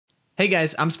Hey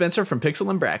guys, I'm Spencer from Pixel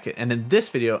and Bracket, and in this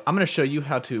video, I'm going to show you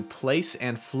how to place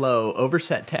and flow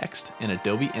overset text in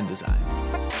Adobe InDesign.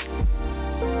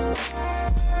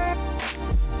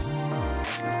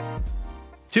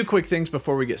 Two quick things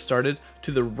before we get started.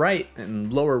 To the right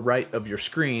and lower right of your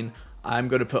screen, I'm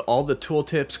going to put all the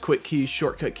tooltips, quick keys,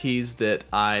 shortcut keys that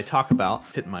I talk about.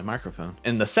 Hitting my microphone.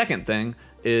 And the second thing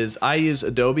is I use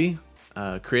Adobe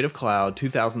Creative Cloud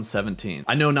 2017.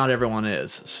 I know not everyone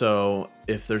is, so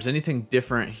if there's anything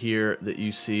different here that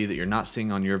you see that you're not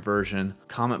seeing on your version,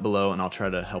 comment below and I'll try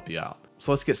to help you out.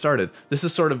 So let's get started. This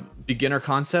is sort of beginner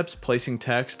concepts, placing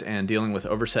text and dealing with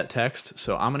overset text.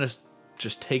 So I'm gonna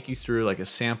just take you through like a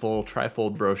sample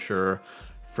trifold brochure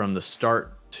from the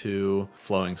start to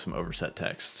flowing some overset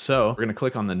text. So we're gonna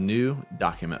click on the new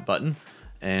document button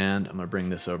and I'm gonna bring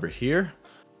this over here.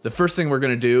 The first thing we're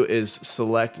going to do is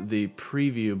select the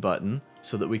preview button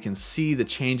so that we can see the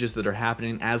changes that are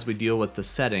happening as we deal with the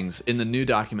settings in the new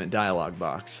document dialog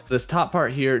box. This top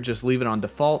part here, just leave it on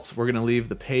defaults. We're going to leave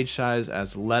the page size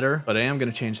as letter, but I am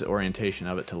going to change the orientation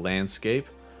of it to landscape.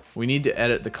 We need to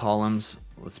edit the columns.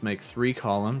 Let's make 3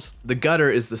 columns. The gutter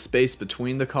is the space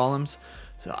between the columns.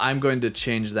 So I'm going to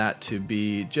change that to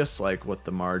be just like what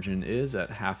the margin is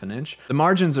at 1/2 inch. The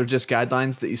margins are just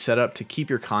guidelines that you set up to keep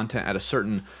your content at a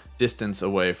certain distance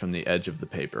away from the edge of the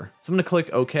paper. So I'm gonna click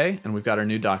OK, and we've got our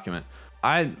new document.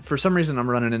 For some reason, I'm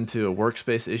running into a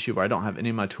workspace issue where I don't have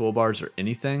any of my toolbars or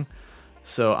anything.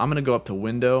 So I'm gonna go up to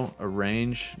Window,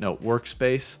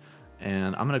 Workspace,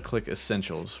 and I'm gonna click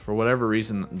Essentials. For whatever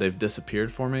reason, they've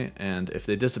disappeared for me, and if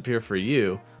they disappear for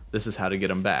you, this is how to get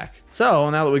them back. So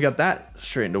now that we got that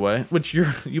straightened away, which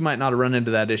you might not have run into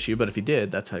that issue, but if you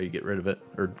did, that's how you get rid of it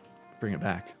or bring it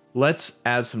back. Let's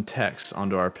add some text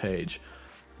onto our page.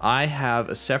 I have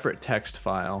a separate text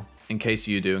file in case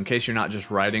you do, in case you're not just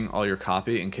writing all your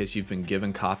copy, in case you've been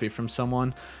given copy from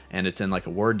someone and it's in like a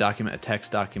Word document, a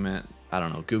text document, I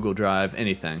don't know, Google Drive,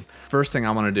 anything. First thing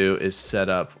I want to do is set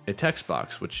up a text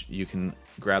box, which you can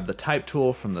grab the type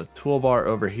tool from the toolbar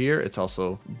over here. It's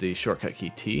also the shortcut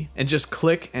key T, and just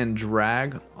click and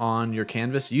drag on your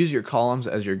canvas. Use your columns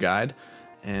as your guide,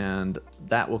 and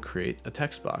that will create a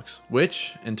text box,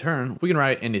 which in turn, we can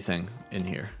write anything in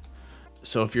here.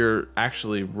 So if you're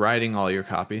actually writing all your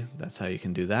copy, that's how you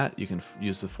can do that. You can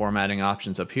use the formatting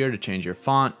options up here to change your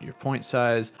font, your point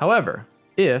size. However,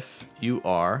 if you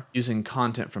are using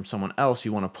content from someone else,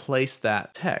 you want to place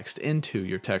that text into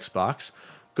your text box,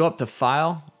 go up to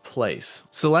File, Place.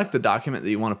 Select the document that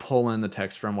you want to pull in the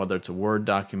text from, whether it's a Word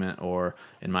document or,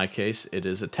 in my case, it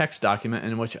is a text document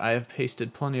in which I have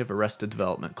pasted plenty of Arrested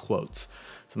Development quotes.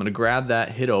 So I'm going to grab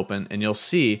that, hit open, and you'll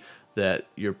see that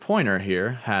your pointer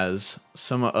here has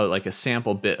some like a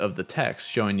sample bit of the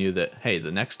text showing you that, hey,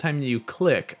 the next time you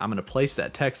click, I'm going to place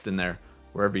that text in there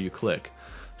wherever you click.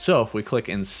 So if we click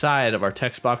inside of our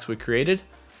text box we created,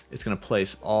 it's going to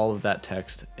place all of that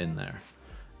text in there.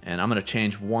 And I'm going to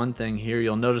change one thing here.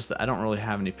 You'll notice that I don't really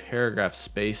have any paragraph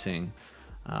spacing,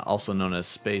 also known as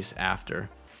space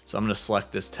after. So I'm going to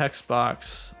select this text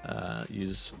box,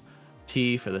 use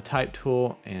T for the type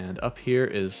tool, and up here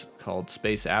is called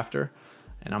space after.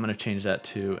 And I'm going to change that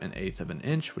to 1/8 of an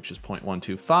inch, which is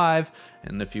 0.125.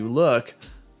 And if you look,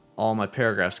 all my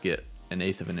paragraphs get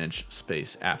 1/8 of an inch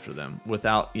space after them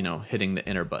without, hitting the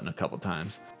enter button a couple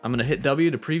times. I'm going to hit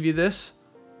W to preview this.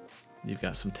 You've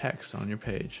got some text on your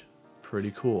page.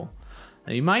 Pretty cool.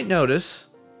 Now you might notice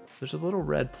there's a little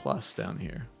red plus down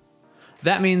here.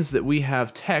 That means that we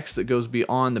have text that goes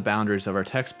beyond the boundaries of our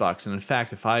text box. And in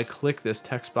fact, if I click this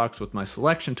text box with my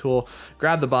selection tool,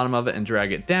 grab the bottom of it and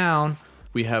drag it down,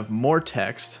 we have more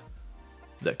text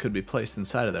that could be placed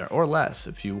inside of there, or less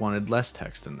if you wanted less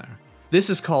text in there. This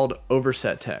is called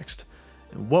overset text.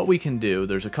 And what we can do,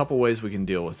 there's a couple ways we can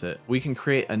deal with it. We can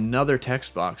create another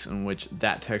text box in which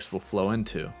that text will flow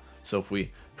into. So if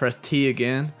we press T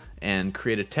again and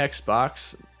create a text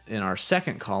box in our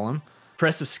second column,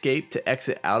 press Escape to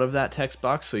exit out of that text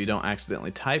box so you don't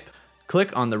accidentally type.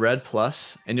 Click on the red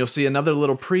plus and you'll see another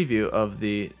little preview of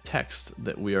the text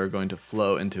that we are going to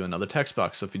flow into another text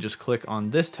box. So if you just click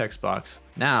on this text box,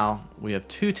 now we have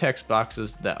 2 text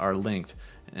boxes that are linked.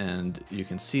 And you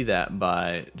can see that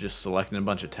by just selecting a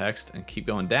bunch of text and keep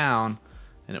going down,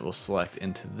 and it will select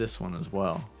into this one as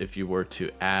well. If you were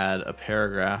to add a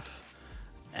paragraph,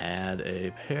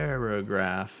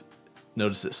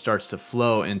 notice it starts to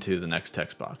flow into the next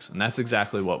text box. And that's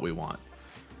exactly what we want.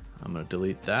 I'm going to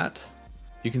delete that.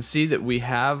 You can see that we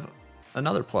have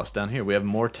another plus down here. We have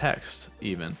more text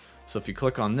even. So if you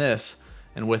click on this,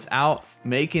 and without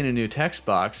making a new text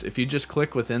box, if you just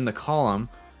click within the column,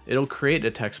 it'll create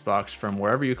a text box from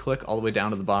wherever you click all the way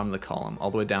down to the bottom of the column,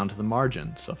 all the way down to the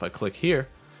margin. So if I click here,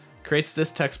 it creates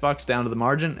this text box down to the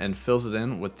margin and fills it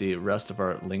in with the rest of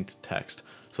our linked text.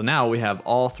 So now we have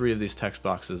all three of these text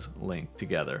boxes linked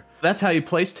together. That's how you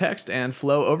place text and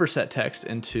flow overset text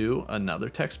into another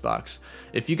text box.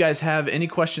 If you guys have any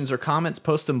questions or comments,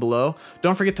 post them below.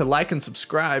 Don't forget to like and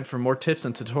subscribe for more tips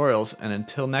and tutorials. And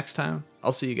until next time,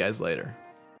 I'll see you guys later.